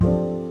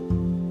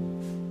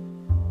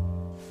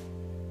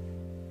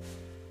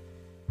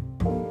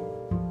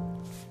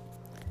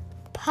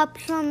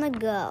Pups on the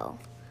go.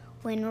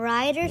 When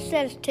Ryder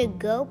says to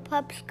go,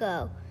 pups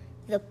go.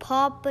 The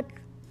Paw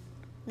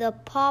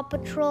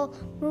Patrol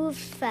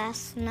moves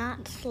fast,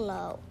 not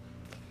slow.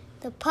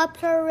 The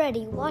pups are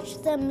ready,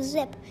 watch them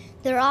zip.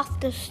 They're off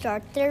to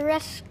start their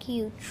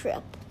rescue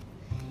trip.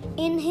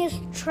 In his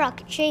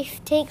truck,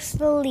 Chase takes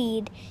the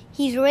lead.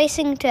 He's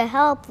racing to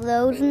help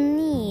those in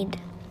need.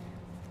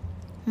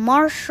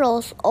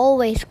 Marshall's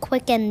always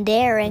quick and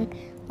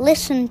daring.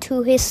 Listen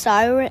to his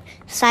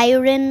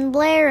siren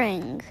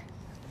blaring.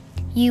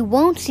 You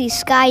won't see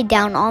Sky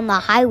down on the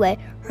highway.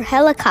 Her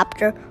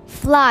helicopter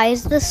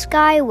flies the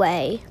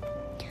skyway.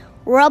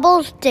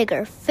 Rubble's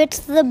digger fits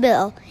the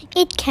bill.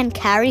 It can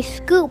carry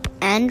scoop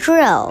and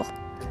drill.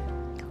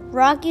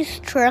 Rocky's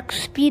truck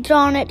speeds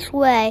on its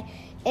way.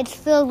 It's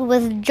filled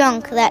with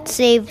junk that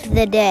saved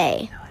the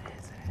day.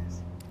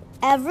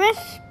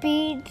 Everest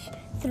speeds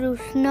through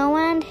snow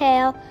and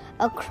hail.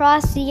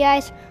 Across the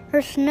ice,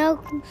 her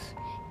snowcat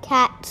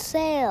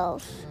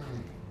sails.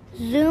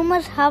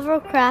 Zuma's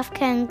hovercraft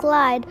can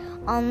glide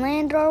on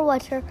land or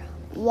water.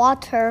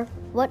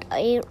 What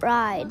a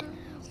ride.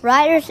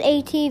 Ryder's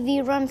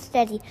ATV runs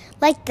steady.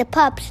 Like the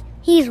pups,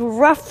 he's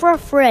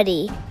rough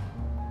ready.